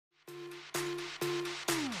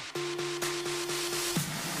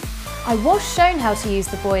I was shown how to use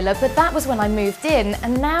the boiler, but that was when I moved in,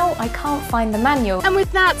 and now I can't find the manual. And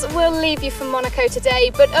with that, we'll leave you for Monaco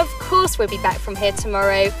today, but of course we'll be back from here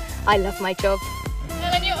tomorrow. I love my job.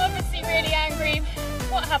 Ellen, you're obviously really angry.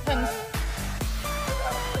 What happened?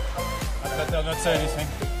 I'd better not say anything.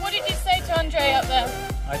 What did you say to Andre up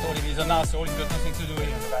there? I told him he's an asshole, he's got nothing to do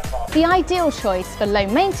here. The ideal choice for low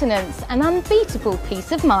maintenance and unbeatable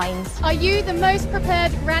peace of mind. Are you the most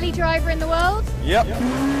prepared rally driver in the world? Yep.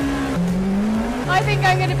 I think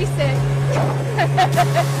I'm going to be sick.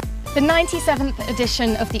 The 97th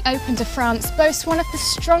edition of the Open de France boasts one of the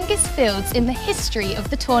strongest fields in the history of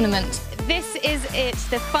the tournament. This is it.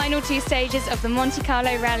 The final two stages of the Monte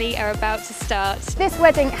Carlo Rally are about to start. This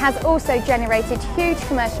wedding has also generated huge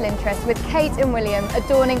commercial interest, with Kate and William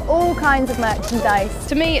adorning all kinds of merchandise.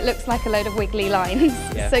 To me, it looks like a load of wiggly lines.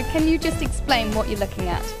 Yeah. So can you just explain what you're looking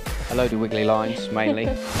at? A load of wiggly lines, mainly.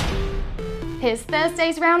 Here's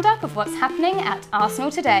Thursday's roundup of what's happening at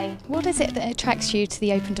Arsenal today. What is it that attracts you to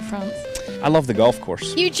the Open de France? I love the golf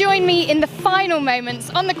course. You join me in the final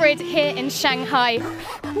moments on the grid here in Shanghai.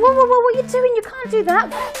 Whoa, what are you doing? You can't do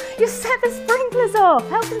that. You set the sprinklers off.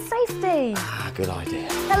 Health and safety. Good idea.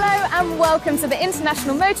 Hello and welcome to the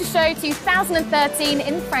International Motor Show 2013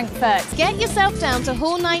 in Frankfurt. Get yourself down to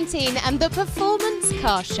Hall 19 and the Performance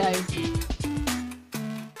Car Show.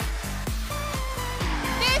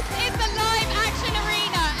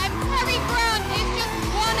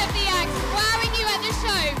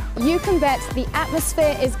 You can bet the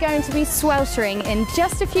atmosphere is going to be sweltering in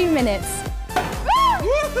just a few minutes.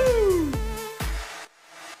 Woohoo!